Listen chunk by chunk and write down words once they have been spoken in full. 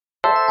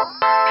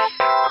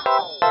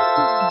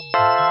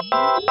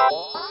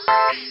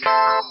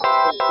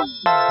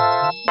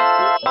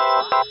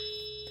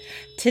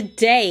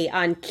Today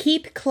on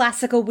Keep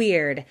Classical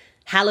Weird,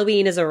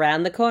 Halloween is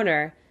around the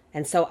corner,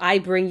 and so I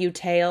bring you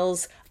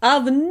tales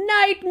of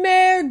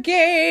nightmare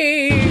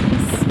gigs!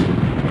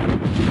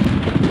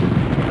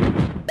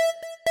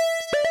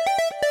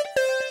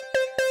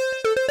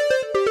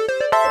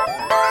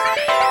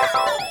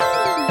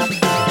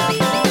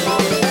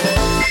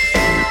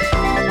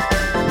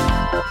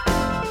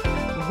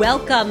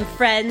 Welcome,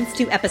 friends,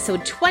 to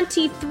episode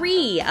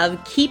 23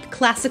 of Keep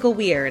Classical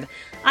Weird.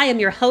 I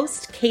am your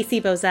host, Casey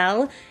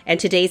Bozell, and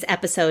today's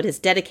episode is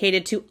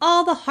dedicated to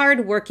all the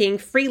hard-working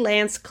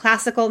freelance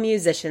classical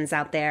musicians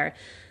out there.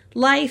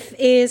 Life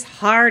is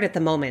hard at the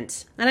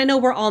moment, and I know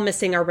we're all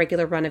missing our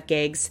regular run of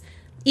gigs.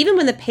 Even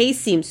when the pace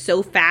seems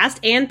so fast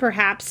and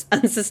perhaps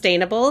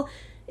unsustainable,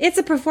 it's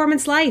a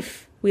performance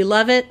life. We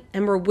love it,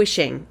 and we're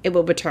wishing it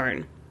will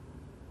return.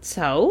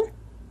 So,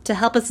 to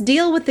help us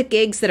deal with the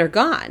gigs that are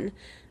gone,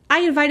 I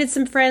invited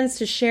some friends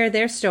to share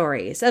their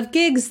stories of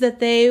gigs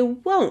that they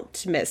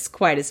won't miss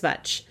quite as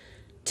much.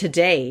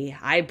 Today,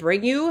 I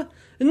bring you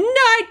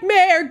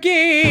nightmare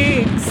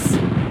gigs!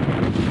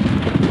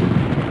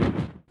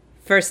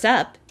 First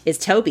up is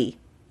Toby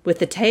with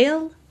the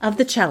Tale of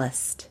the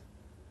Cellist.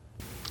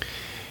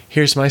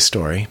 Here's my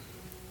story.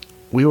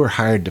 We were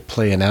hired to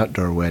play an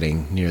outdoor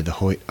wedding near the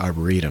Hoyt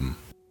Arboretum.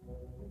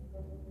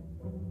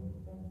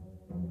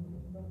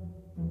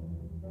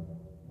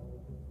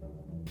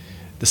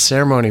 The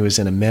ceremony was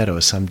in a meadow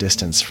some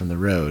distance from the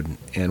road,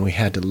 and we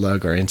had to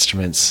lug our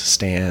instruments,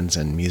 stands,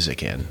 and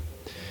music in.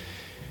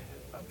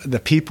 The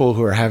people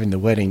who were having the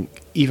wedding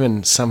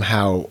even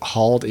somehow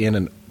hauled in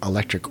an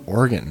electric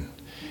organ,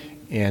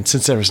 and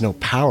since there was no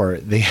power,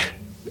 they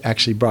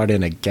actually brought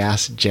in a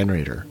gas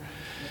generator.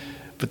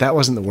 But that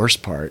wasn't the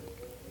worst part.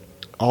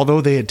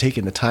 Although they had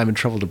taken the time and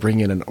trouble to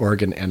bring in an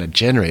organ and a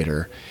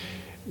generator,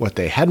 what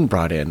they hadn't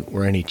brought in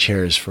were any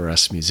chairs for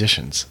us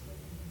musicians.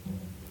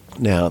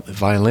 Now, the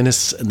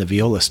violinists and the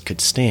violist could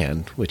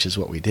stand, which is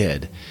what we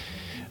did,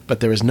 but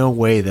there was no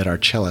way that our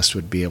cellist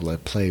would be able to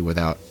play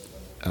without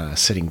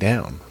sitting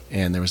down,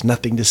 and there was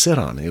nothing to sit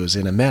on. It was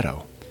in a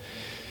meadow.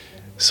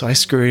 So I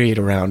scurried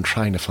around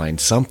trying to find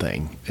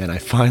something, and I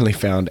finally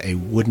found a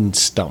wooden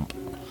stump.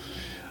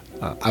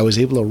 I was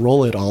able to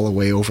roll it all the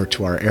way over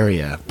to our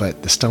area,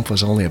 but the stump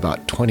was only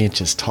about 20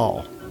 inches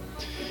tall.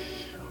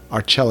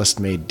 Our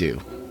cellist made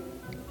do.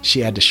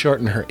 She had to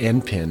shorten her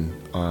end pin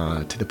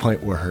to the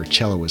point where her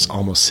cello was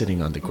almost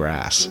sitting on the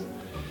grass.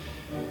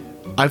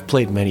 I've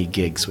played many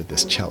gigs with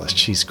this cellist.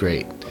 She's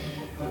great.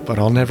 But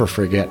I'll never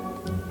forget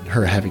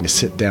her having to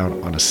sit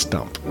down on a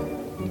stump.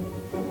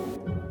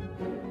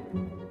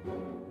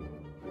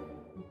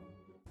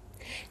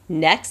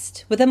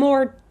 Next, with a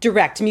more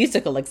direct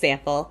musical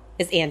example,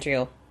 is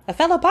Andrew, a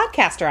fellow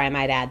podcaster, I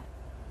might add.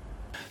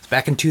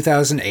 Back in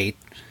 2008,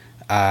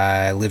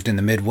 I lived in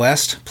the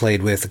Midwest,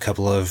 played with a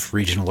couple of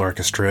regional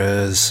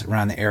orchestras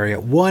around the area.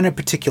 One in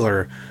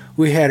particular,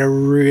 we had a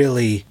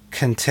really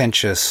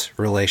contentious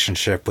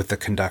relationship with the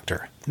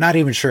conductor. Not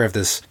even sure if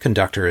this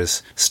conductor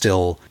is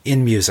still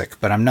in music,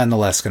 but I'm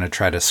nonetheless going to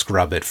try to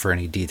scrub it for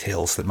any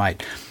details that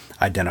might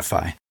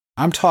identify.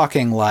 I'm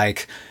talking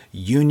like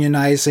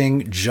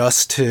unionizing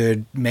just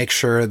to make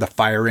sure the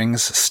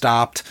firings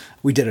stopped.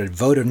 We did a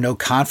vote of no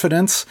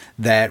confidence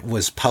that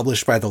was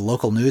published by the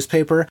local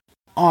newspaper,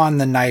 on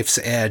the knife's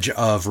edge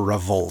of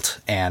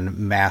revolt and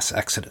mass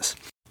exodus.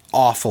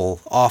 Awful,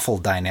 awful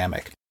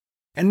dynamic.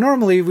 And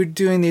normally we're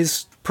doing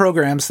these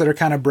programs that are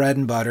kind of bread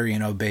and butter,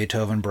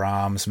 Beethoven,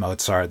 Brahms,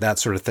 Mozart, that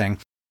sort of thing.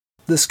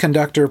 This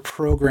conductor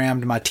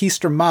programmed Matisse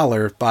der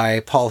Maler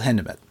by Paul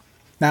Hindemith.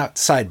 Now,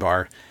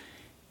 sidebar,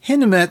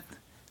 Hindemith,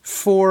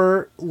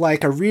 for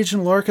like a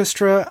regional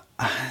orchestra,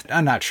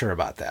 I'm not sure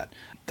about that.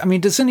 I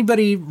mean, does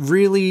anybody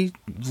really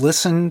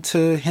listen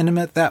to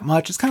Hindemith that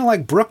much? It's kind of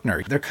like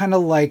Bruckner. They're kind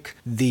of like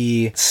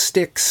the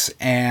Styx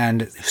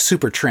and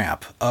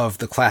Supertramp of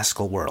the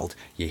classical world.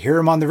 You hear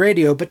them on the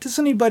radio, but does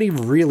anybody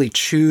really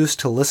choose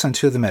to listen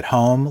to them at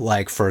home,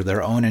 like for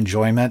their own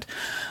enjoyment?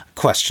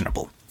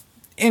 Questionable.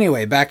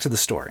 Anyway, back to the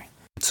story.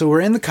 So we're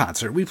in the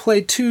concert. We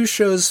played 2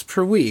 shows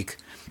per week.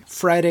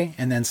 Friday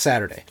and then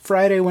Saturday.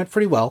 Friday went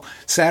pretty well.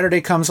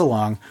 Saturday comes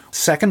along.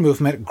 Second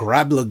movement,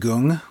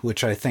 Grablegung,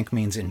 which I think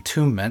means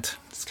entombment.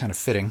 It's kind of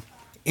fitting.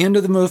 End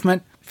of the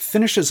movement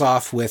finishes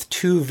off with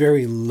 2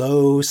 very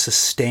low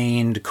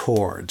sustained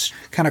chords.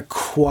 Kind of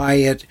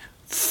quiet,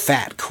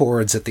 fat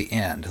chords at the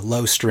end.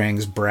 Low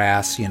strings,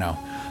 brass,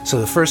 So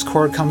the first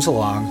chord comes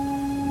along.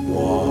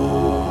 Whoa.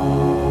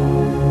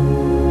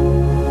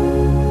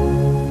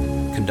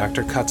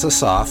 Conductor cuts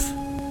us off.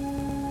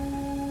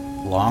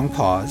 Long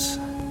pause.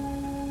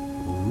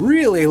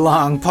 Really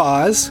long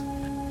pause.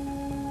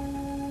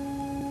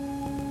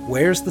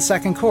 Where's the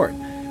second chord?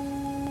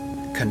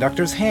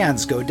 Conductor's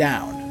hands go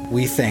down.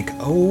 We think,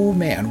 oh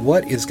man,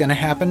 what is going to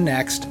happen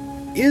next?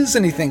 Is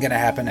anything going to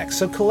happen next?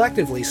 So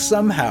collectively,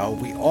 somehow,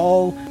 we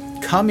all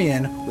come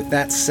in with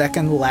that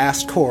second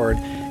last chord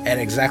at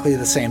exactly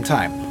the same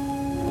time.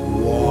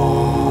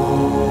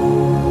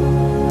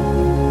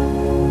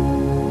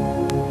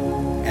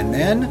 And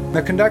then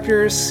the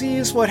conductor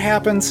sees what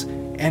happens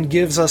and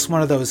gives us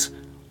one of those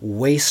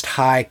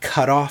waist-high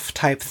cutoff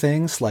type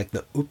things, like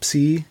the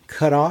oopsie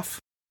cutoff.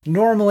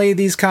 Normally,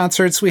 these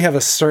concerts, we have a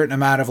certain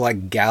amount of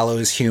like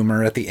gallows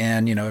humor at the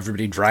end,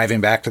 everybody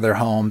driving back to their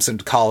homes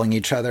and calling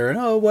each other, and,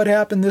 oh, what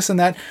happened, this and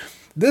that.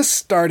 This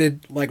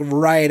started like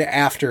right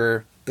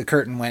after the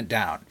curtain went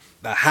down.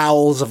 The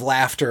howls of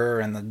laughter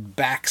and the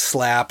back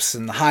slaps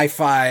and the high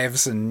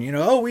fives and,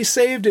 oh, we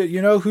saved it.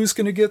 Who's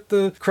going to get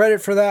the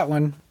credit for that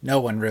one?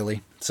 No one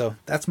really. So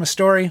that's my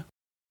story.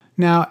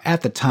 Now,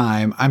 at the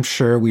time, I'm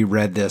sure we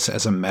read this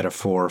as a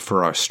metaphor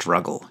for our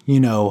struggle.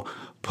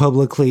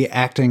 Publicly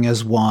acting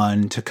as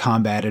one to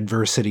combat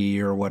adversity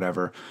or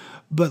whatever.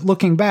 But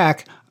looking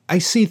back, I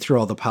see through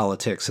all the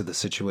politics of the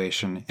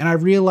situation, and I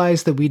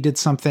realize that we did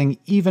something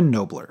even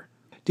nobler.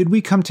 Did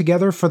we come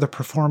together for the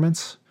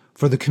performance?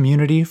 For the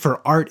community?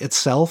 For art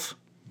itself?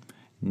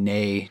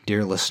 Nay,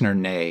 dear listener,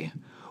 nay.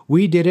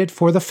 We did it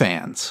for the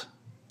fans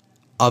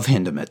of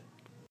Hindemith.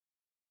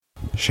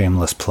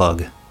 Shameless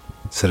plug.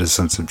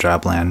 Citizens of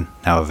Jobland,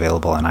 now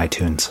available on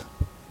iTunes.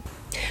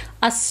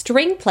 Us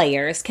string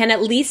players can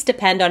at least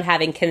depend on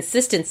having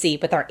consistency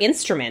with our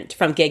instrument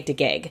from gig to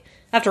gig.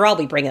 After all,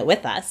 we bring it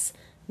with us.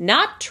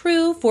 Not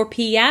true for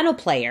piano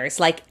players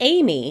like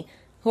Amy,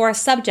 who are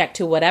subject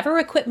to whatever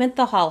equipment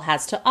the hall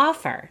has to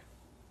offer.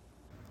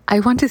 I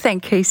want to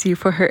thank Casey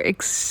for her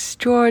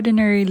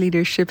extraordinary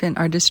leadership in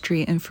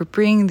artistry and for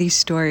bringing these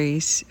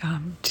stories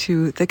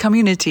to the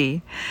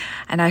community.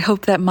 And I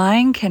hope that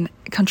mine can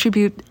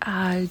contribute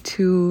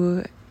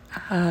to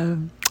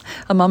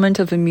a moment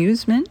of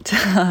amusement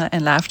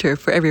and laughter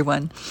for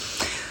everyone.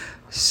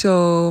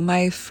 So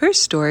my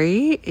first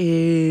story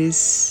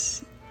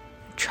is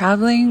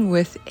traveling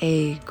with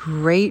a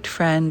great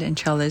friend and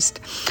cellist.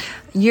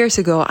 Years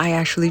ago, I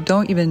actually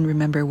don't even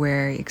remember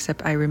where,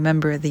 except I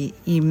remember the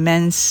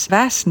immense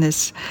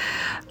vastness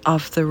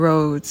of the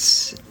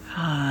roads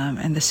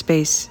and the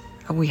space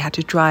we had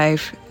to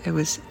drive. It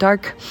was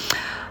dark.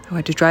 I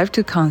had to drive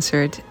to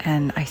concert,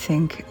 and I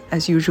think,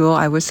 as usual,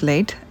 I was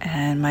late.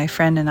 And my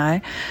friend and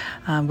I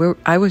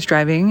was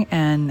driving,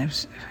 and I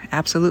was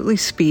absolutely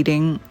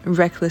speeding,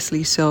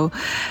 recklessly so,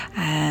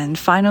 and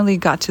finally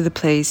got to the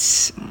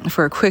place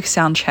for a quick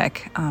sound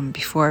check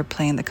before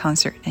playing the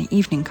concert, an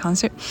evening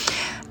concert.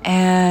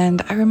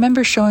 And I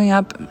remember showing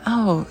up,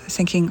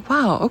 thinking,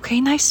 wow,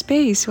 okay, nice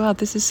space. Wow,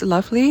 this is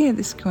lovely.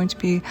 This is going to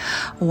be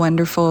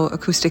wonderful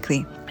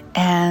acoustically.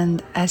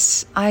 And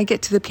as I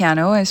get to the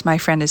piano, as my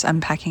friend is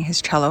unpacking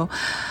his cello,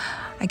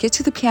 I get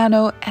to the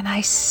piano and I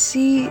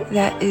see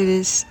that it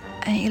is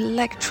an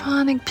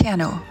electronic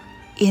piano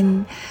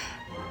in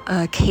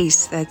a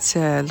case that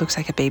looks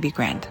like a baby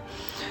grand.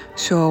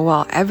 So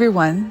while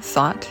everyone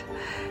thought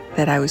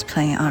that I was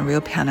playing on a real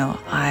piano,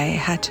 I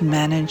had to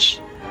manage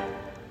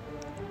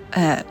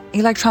an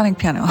electronic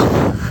piano,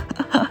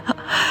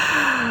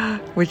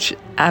 which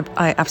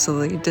I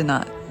absolutely did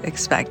not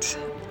expect.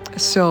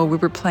 So we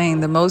were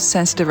playing the most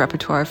sensitive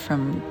repertoire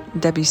from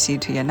Debussy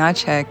to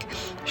Janacek,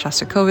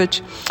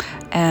 Shostakovich,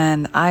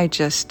 and I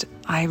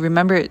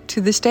remember it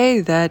to this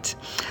day that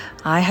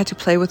I had to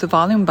play with the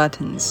volume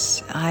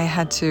buttons. I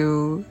had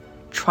to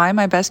try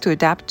my best to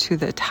adapt to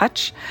the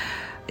touch,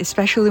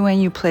 especially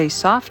when you play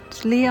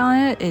softly on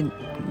it,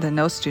 the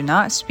notes do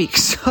not speak.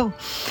 So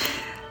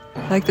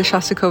like the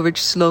Shostakovich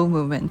slow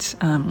movement,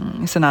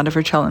 Sonata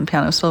for Cello and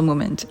Piano slow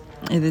movement,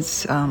 it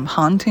is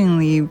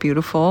hauntingly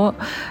beautiful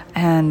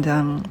and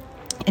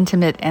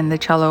intimate, and the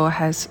cello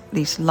has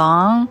these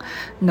long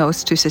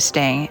notes to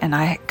sustain, and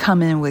I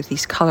come in with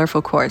these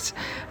colorful chords.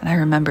 And I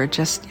remember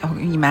just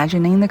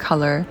imagining the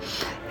color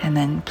and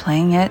then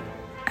playing it,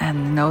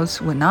 and the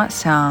notes would not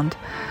sound.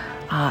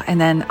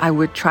 And then I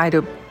would try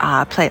to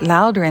play it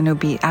louder, and it would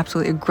be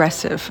absolutely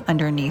aggressive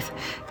underneath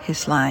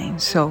his line.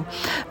 So,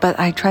 but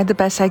I tried the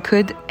best I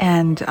could,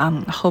 and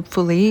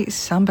hopefully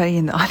somebody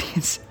in the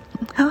audience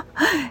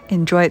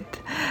enjoyed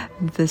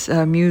this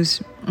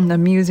the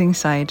amusing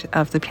side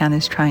of the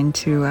pianist trying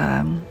to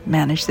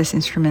manage this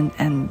instrument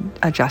and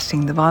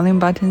adjusting the volume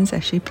buttons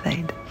as she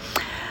played.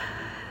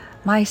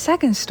 My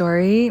second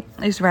story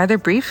is rather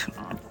brief,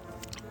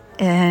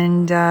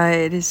 and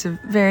it is a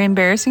very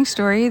embarrassing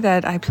story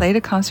that I played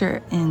a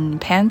concert in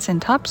pants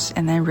and tops,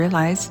 and I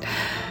realized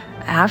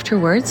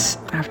afterwards,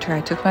 after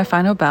I took my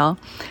final bell,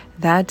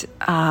 that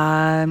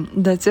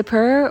the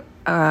zipper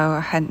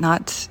had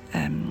not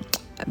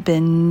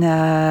been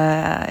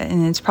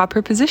in its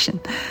proper position.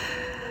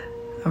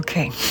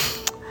 Okay.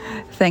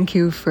 Thank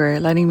you for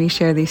letting me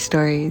share these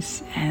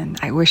stories, and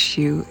I wish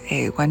you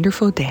a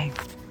wonderful day.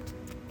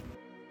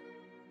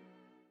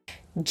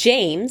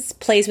 James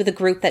plays with a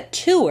group that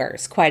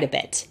tours quite a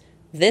bit.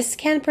 This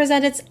can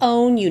present its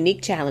own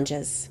unique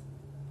challenges.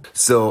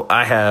 So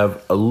I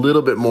have a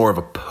little bit more of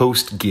a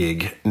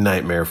post-gig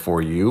nightmare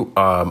for you.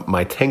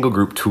 My tango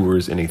group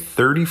tours in a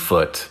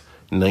 30-foot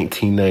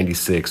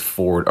 1996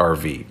 Ford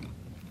RV.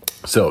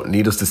 So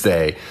needless to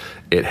say,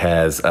 it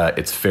has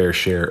its fair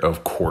share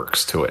of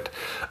quirks to it.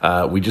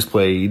 We just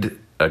played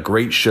a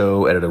great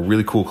show at a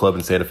really cool club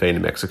in Santa Fe, New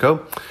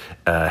Mexico.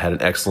 Had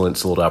an excellent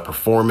sold-out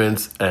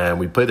performance, and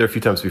we played there a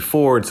few times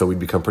before, and so we'd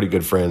become pretty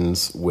good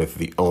friends with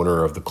the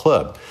owner of the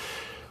club.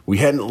 We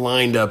hadn't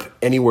lined up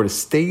anywhere to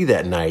stay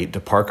that night to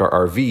park our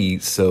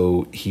RV,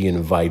 so he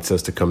invites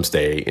us to come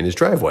stay in his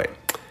driveway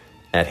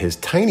at his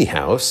tiny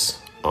house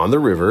on the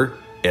river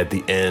at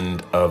the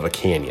end of a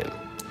canyon.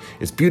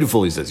 It's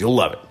beautiful, he says. You'll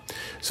love it.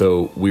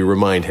 So we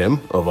remind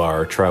him of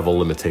our travel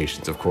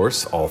limitations, of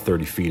course, all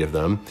 30 feet of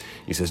them.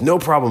 He says, no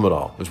problem at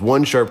all. There's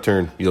one sharp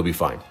turn. You'll be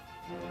fine.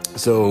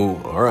 So,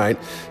 all right.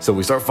 So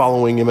we start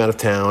following him out of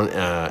town.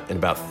 In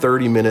about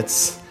 30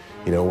 minutes,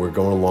 we're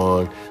going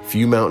along.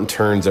 Few mountain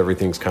turns.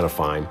 Everything's kind of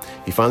fine.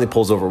 He finally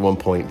pulls over at one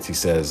point. And he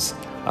says,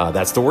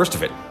 that's the worst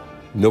of it.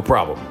 No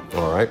problem.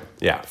 All right.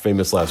 Yeah.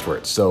 Famous last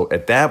words. So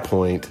at that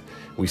point,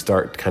 we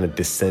start kind of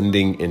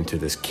descending into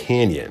this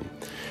canyon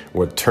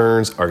where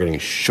turns are getting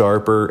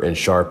sharper and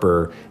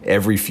sharper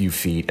every few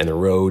feet, and the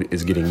road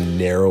is getting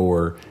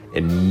narrower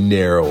and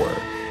narrower.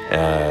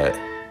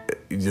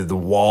 The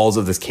walls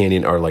of this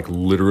canyon are like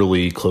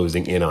literally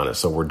closing in on us.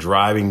 So we're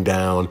driving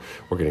down,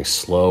 we're getting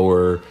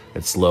slower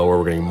and slower,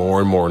 we're getting more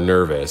and more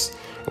nervous,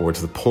 and we're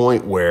to the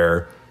point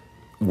where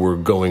we're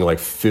going like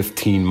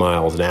 15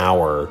 miles an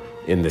hour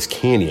in this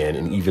canyon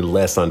and even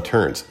less on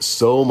turns.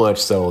 So much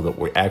so that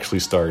we actually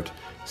start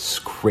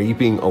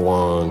scraping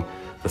along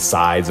the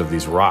sides of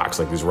these rocks.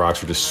 Like these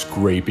rocks are just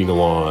scraping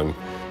along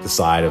the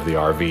side of the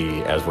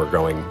RV as we're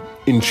going,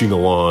 inching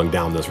along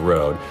down this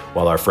road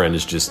while our friend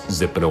is just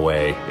zipping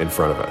away in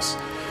front of us.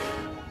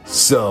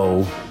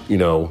 So,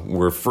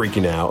 we're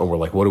freaking out and we're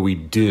like, what do we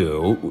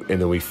do? And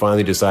then we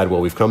finally decide,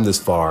 well, we've come this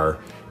far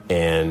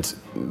and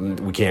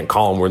we can't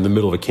call them. We're in the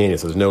middle of a canyon,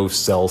 so there's no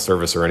cell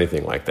service or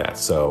anything like that.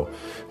 So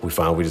we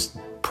just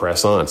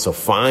press on. So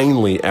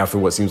finally, after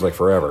what seems like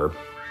forever,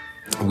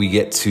 we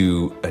get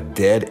to a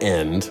dead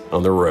end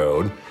on the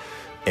road,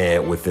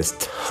 and with this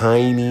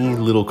tiny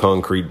little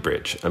concrete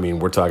bridge. I mean,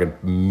 we're talking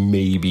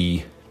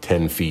maybe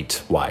 10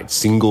 feet wide,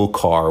 single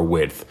car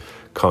width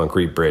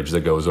concrete bridge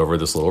that goes over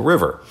this little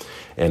river.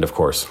 And of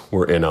course,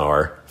 we're in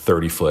our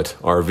 30-foot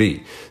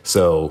RV.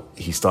 So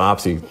he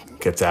stops, he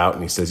gets out,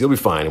 and he says, you'll be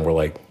fine. And we're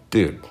like,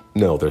 dude,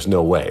 no, there's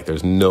no way.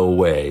 There's no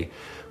way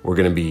we're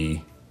going to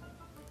be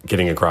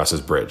getting across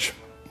this bridge.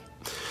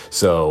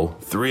 So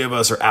 3 of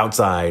us are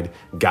outside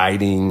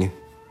guiding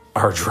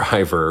our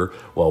driver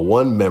while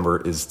one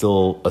member is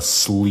still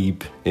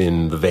asleep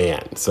in the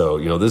van. So,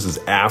 this is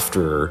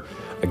after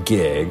a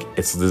gig.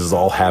 This is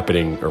all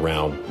happening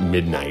around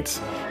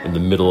midnight in the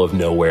middle of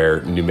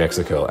nowhere, New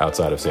Mexico,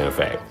 outside of Santa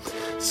Fe.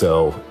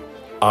 So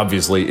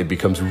obviously it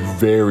becomes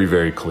very,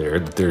 very clear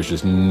that there's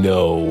just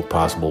no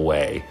possible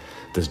way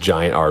this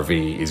giant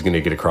RV is going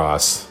to get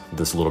across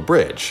this little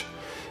bridge.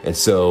 And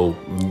so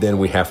then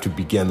we have to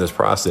begin this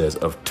process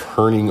of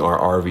turning our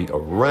RV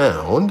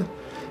around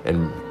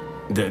and,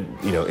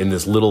 in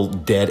this little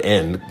dead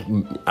end,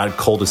 a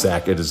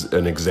cul-de-sac, it is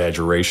an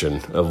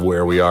exaggeration of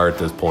where we are at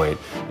this point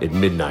at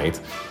midnight.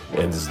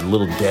 And this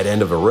little dead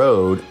end of a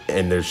road,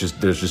 and there's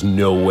just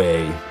no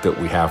way that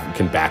we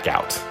can back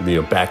out.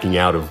 Backing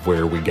out of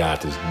where we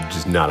got is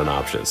just not an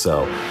option.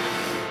 So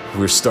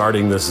we're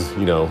starting this,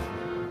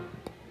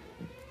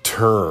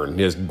 turn,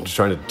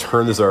 trying to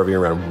turn this RV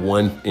around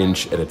 1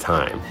 inch at a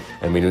time.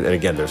 I mean, and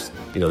again, there's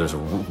a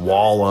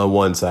wall on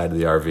one side of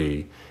the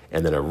RV,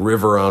 and then a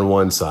river on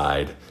one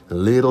side, a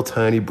little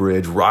tiny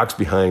bridge, rocks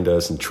behind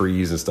us, and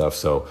trees and stuff.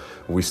 So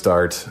we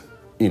start,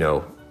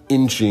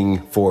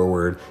 inching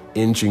forward,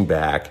 inching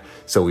back.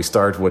 So we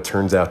start what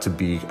turns out to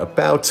be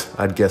about,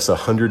 I'd guess,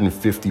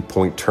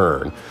 150-point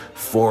turn.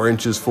 4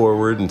 inches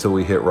forward until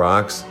we hit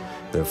rocks,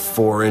 then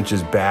 4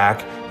 inches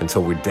back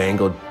until we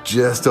dangled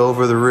just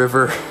over the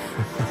river.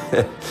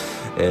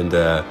 And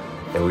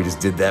we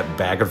just did that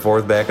back and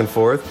forth.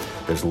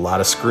 There's a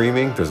lot of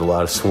screaming. There's a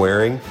lot of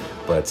swearing.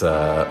 But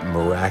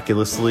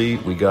miraculously,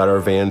 we got our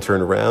van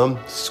turned around,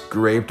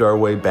 scraped our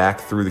way back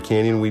through the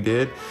canyon we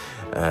did,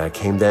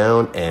 came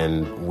down,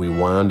 and we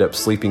wound up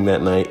sleeping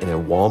that night in a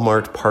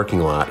Walmart parking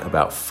lot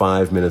about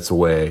 5 minutes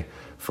away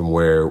from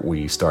where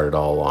we started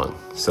all along.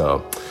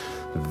 So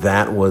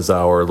that was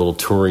our little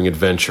touring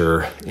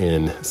adventure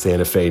in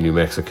Santa Fe, New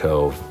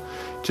Mexico.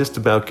 Just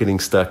about getting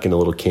stuck in a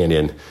little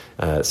canyon,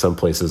 some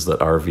places that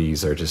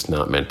RVs are just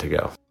not meant to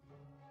go.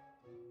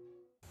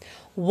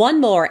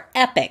 One more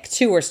epic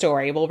tour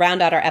story will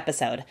round out our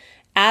episode.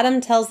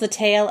 Adam tells the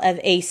tale of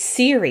a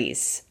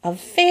series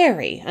of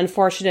very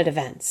unfortunate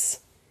events.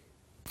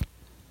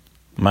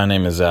 My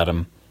name is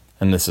Adam,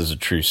 and this is a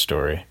true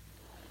story.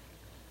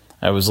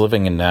 I was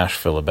living in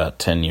Nashville about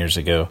 10 years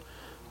ago,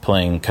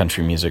 playing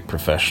country music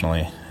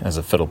professionally as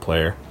a fiddle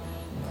player.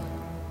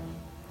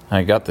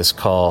 I got this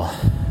call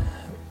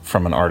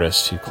from an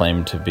artist who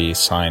claimed to be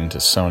signed to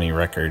Sony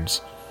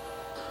Records.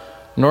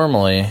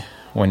 Normally,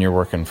 when you're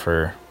working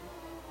for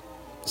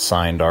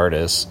signed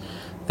artists,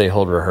 they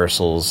hold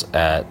rehearsals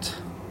at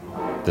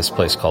this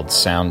place called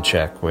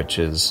Soundcheck, which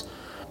is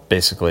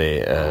basically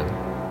a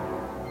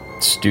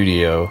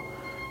studio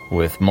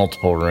with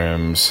multiple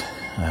rooms.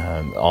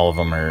 All of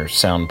them are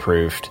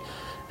soundproofed,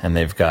 and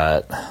they've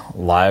got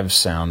live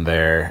sound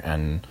there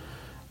and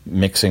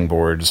mixing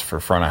boards for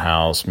front of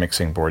house,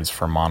 mixing boards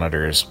for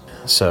monitors.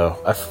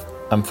 So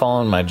I'm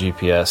following my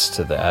GPS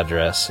to the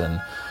address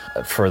and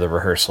for the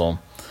rehearsal,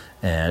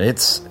 and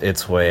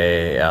it's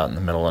way out in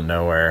the middle of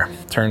nowhere.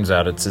 Turns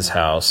out it's his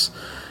house,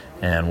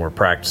 and we're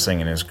practicing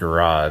in his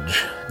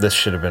garage. This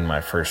should have been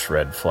my first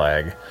red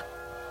flag.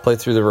 Play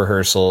through the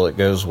rehearsal, it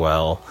goes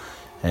well,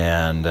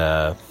 and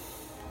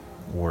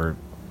we're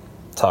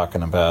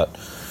talking about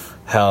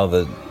how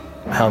the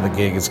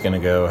gig is going to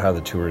go, how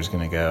the tour is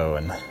going to go,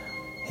 and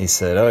he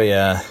said, "Oh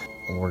yeah,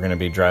 we're going to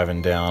be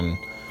driving down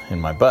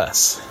in my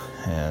bus."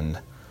 And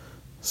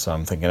so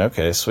I'm thinking,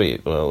 okay,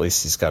 sweet. Well, at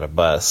least he's got a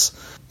bus.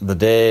 The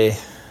day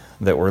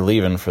that we're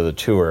leaving for the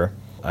tour,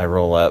 I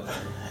roll up,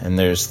 and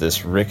there's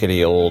this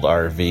rickety old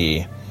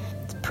RV.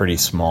 It's pretty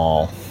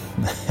small,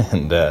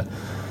 and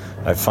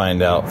I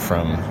find out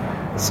from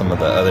some of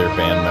the other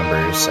band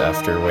members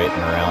after waiting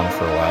around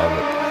for a while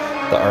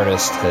that the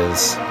artist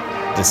has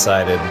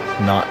decided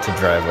not to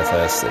drive with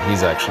us, that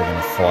he's actually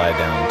going to fly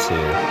down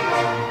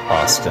to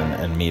Austin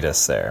and meet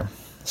us there.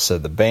 So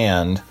the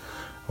band,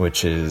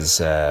 which is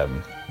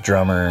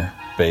drummer,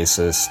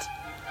 bassist,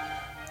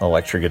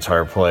 electric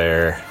guitar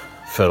player,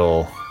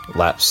 fiddle,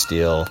 lap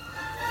steel,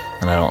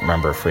 and I don't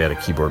remember if we had a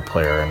keyboard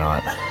player or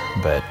not,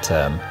 but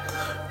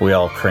we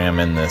all cram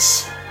in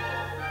this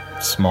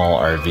small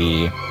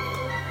RV,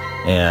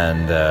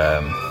 and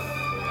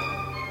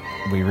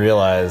we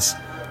realize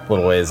a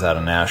little ways out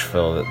of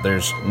Nashville that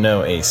there's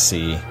no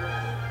AC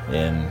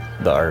in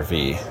the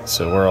RV,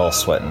 so we're all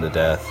sweating to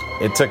death.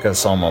 It took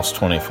us almost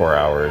 24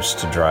 hours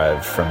to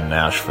drive from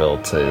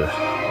Nashville to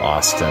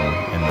Austin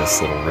in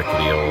this little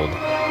rickety old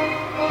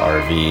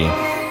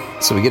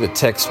RV. So we get a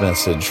text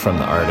message from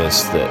the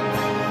artist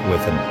that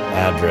with an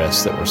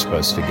address that we're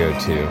supposed to go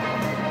to,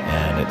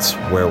 and it's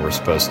where we're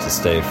supposed to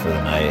stay for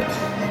the night,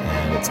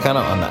 and it's kind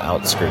of on the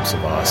outskirts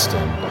of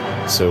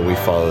Austin. So we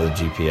follow the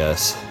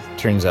GPS.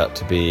 Turns out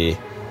to be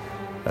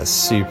a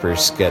super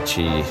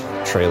sketchy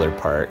trailer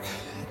park.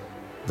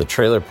 The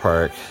trailer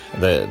park,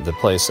 the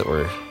place that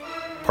we're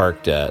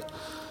parked at,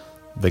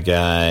 the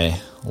guy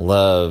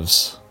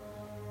loves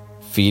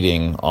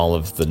feeding all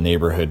of the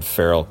neighborhood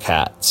feral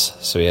cats.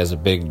 So he has a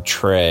big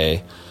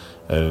tray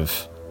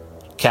of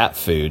cat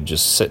food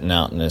just sitting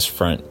out in his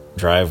front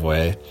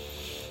driveway,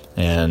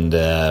 and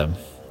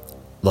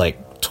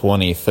like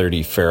 20,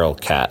 30 feral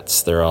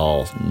cats. They're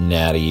all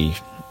natty,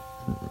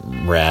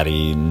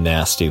 ratty,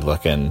 nasty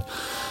looking.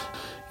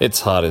 It's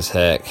hot as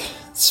heck.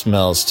 It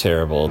smells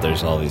terrible.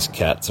 There's all these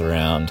cats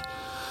around.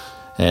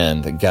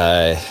 And the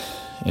guy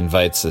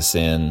invites us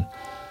in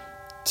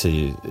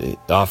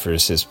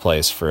offers his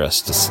place for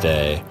us to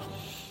stay.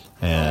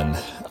 And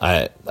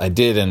I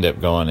did end up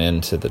going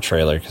into the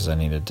trailer because I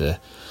needed to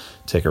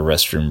take a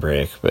restroom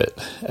break. But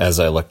as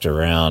I looked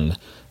around,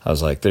 I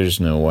was like,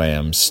 there's no way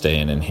I'm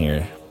staying in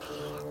here.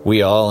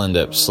 We all end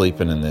up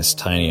sleeping in this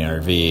tiny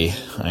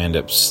RV. I end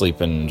up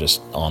sleeping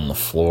just on the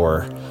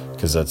floor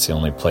because that's the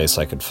only place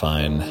I could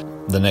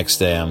find. The next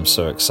day, I'm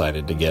so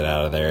excited to get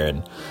out of there.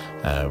 And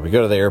we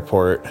go to the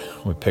airport,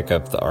 we pick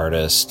up the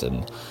artist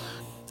and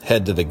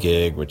head to the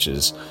gig, which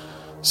is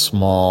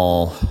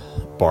small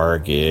bar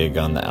gig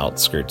on the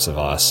outskirts of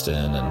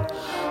Austin.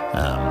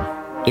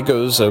 And it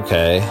goes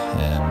okay.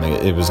 And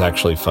it was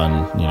actually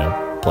fun,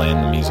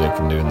 playing the music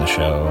and doing the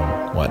show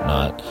and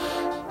whatnot.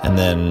 And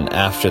then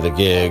after the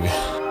gig,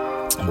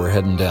 we're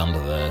heading down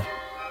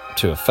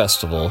to a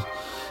festival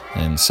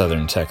in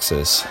southern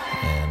Texas,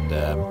 and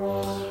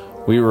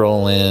we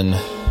roll in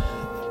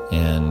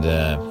and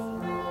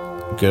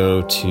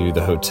go to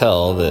the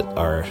hotel that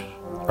our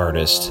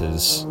artist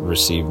has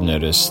received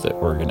notice that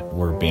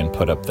we're being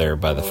put up there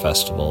by the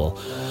festival.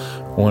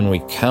 When we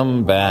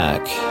come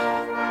back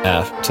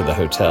to the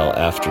hotel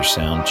after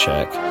sound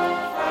check,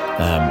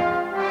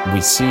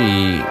 we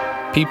see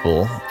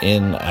people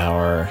in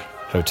our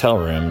hotel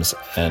rooms,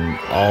 and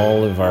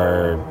all of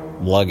our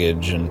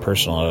luggage and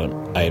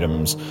personal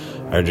items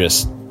are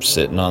just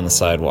sitting on the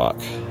sidewalk.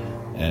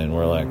 And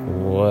we're like,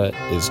 what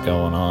is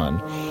going on?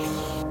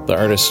 The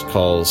artist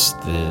calls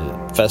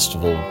the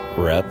festival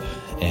rep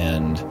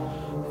and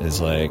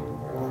is like,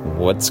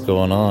 what's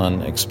going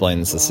on?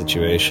 Explains the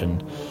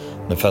situation.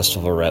 The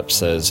festival rep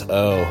says,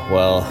 oh,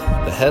 well,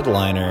 the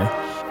headliner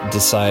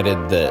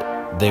decided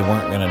that they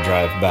weren't going to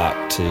drive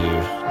back to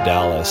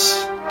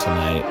Dallas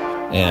tonight,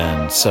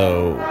 and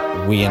so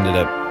we ended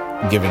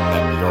up giving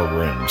them your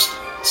rooms.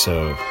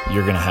 So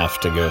you're going to have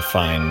to go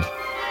find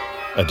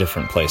a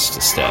different place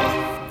to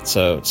stay.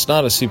 So it's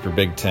not a super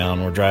big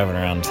town. We're driving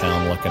around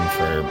town looking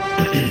for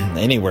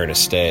anywhere to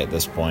stay at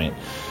this point.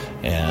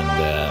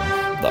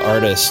 And the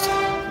artist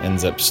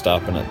ends up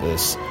stopping at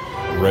this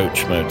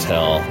Roach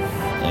Motel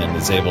and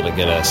is able to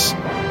get us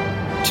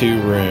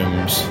 2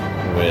 rooms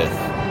with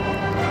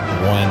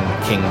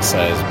 1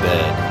 king-size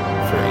bed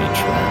for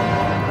each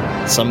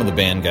room. Some of the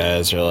band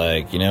guys are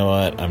like, you know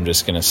what, I'm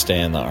just going to stay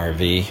in the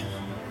RV.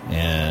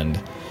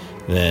 And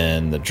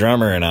then the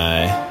drummer and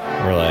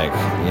I were like,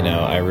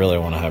 I really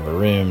want to have a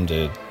room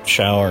to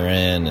shower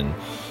in and,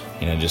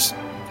 just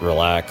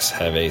relax,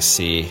 have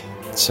AC.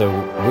 So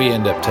we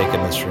end up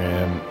taking this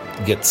room,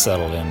 get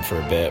settled in for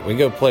a bit. We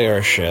go play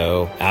our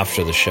show.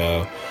 After the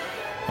show,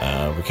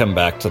 we come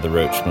back to the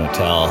Roach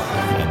Motel,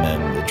 and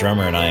then the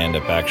drummer and I end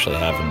up actually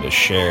having to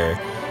share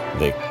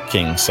the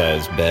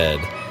king-size bed.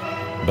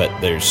 But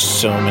there's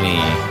so many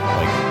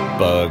like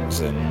bugs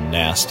and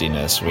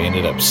nastiness. We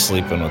ended up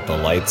sleeping with the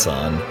lights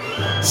on.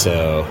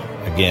 So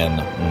again,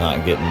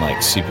 not getting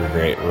like super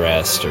great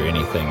rest or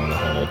anything the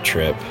whole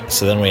trip.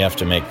 So then we have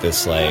to make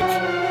this like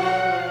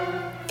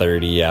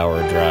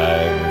 30-hour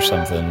drive or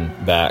something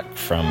back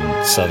from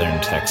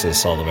southern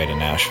Texas all the way to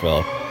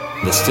Nashville.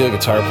 The steel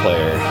guitar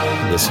player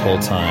this whole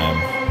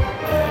time,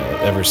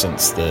 ever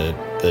since the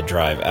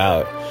drive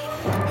out,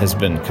 has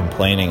been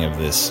complaining of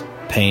this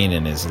pain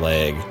in his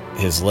leg.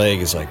 His leg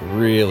is like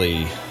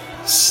really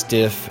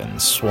stiff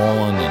and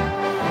swollen,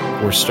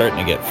 and we're starting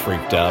to get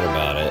freaked out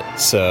about it.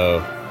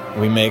 So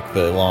we make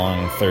the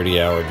long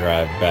 30-hour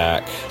drive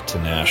back to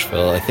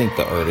Nashville. I think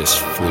the artist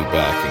flew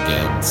back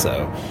again,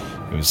 so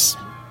it was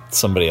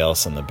somebody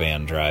else in the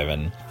band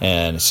driving.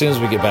 And as soon as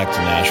we get back to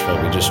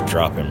Nashville, we just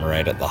drop him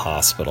right at the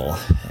hospital.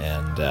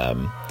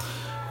 And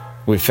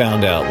we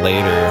found out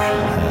later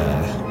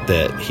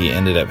that he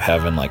ended up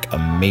having like a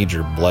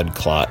major blood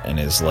clot in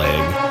his leg,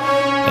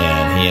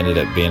 and he ended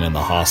up being in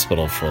the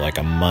hospital for like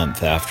a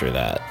month after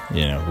that.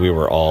 You know, we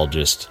were all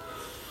just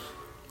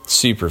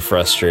super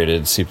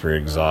frustrated, super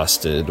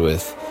exhausted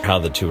with how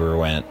the tour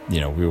went.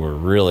 You know, we were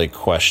really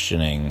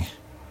questioning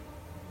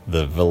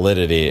the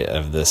validity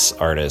of this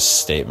artist's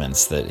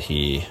statements that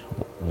he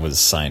was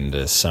signed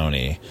to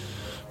Sony,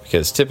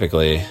 because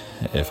typically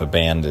if a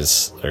band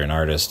is, or an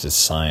artist is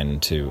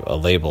signed to a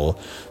label,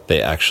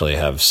 they actually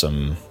have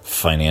some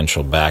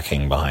financial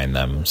backing behind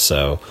them.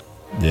 So,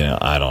 you know,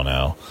 I don't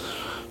know,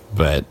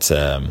 but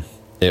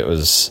it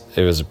was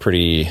a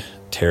pretty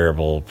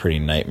terrible, pretty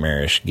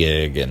nightmarish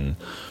gig, and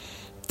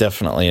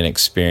definitely an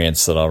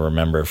experience that I'll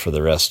remember for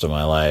the rest of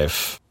my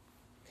life.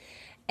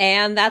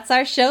 And that's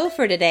our show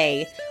for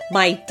today.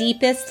 My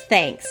deepest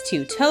thanks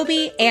to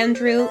Toby,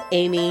 Andrew,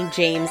 Amy,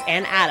 James,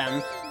 and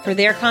Adam for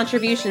their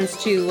contributions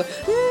to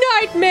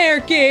Nightmare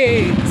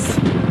Gigs.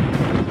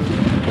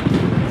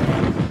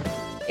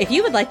 If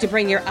you would like to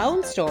bring your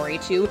own story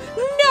to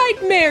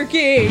Nightmare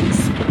Gigs,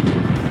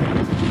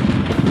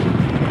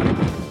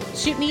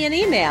 shoot me an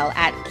email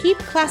at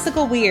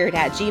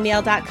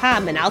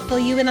keepclassicalweird@gmail.com, and I'll fill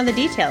you in on the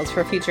details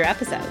for future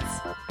episodes.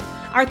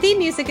 Our theme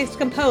music is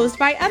composed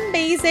by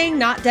amazing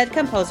Not Dead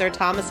composer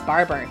Thomas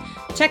Barber.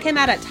 Check him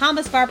out at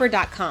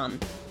thomasbarber.com.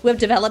 Web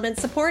development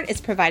support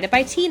is provided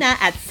by Tina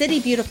at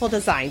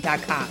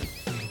citybeautifuldesign.com.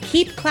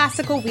 Keep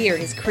Classical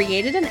Weird is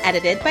created and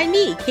edited by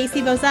me,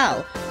 Casey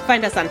Bozell.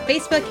 Find us on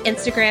Facebook,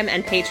 Instagram,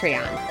 and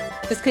Patreon.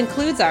 This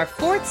concludes our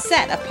 4th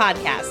set of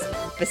podcasts,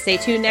 but stay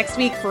tuned next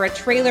week for a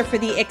trailer for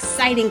the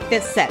exciting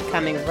 5th set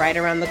coming right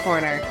around the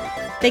corner.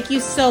 Thank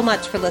you so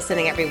much for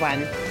listening,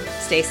 everyone.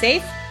 Stay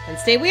safe and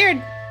stay weird.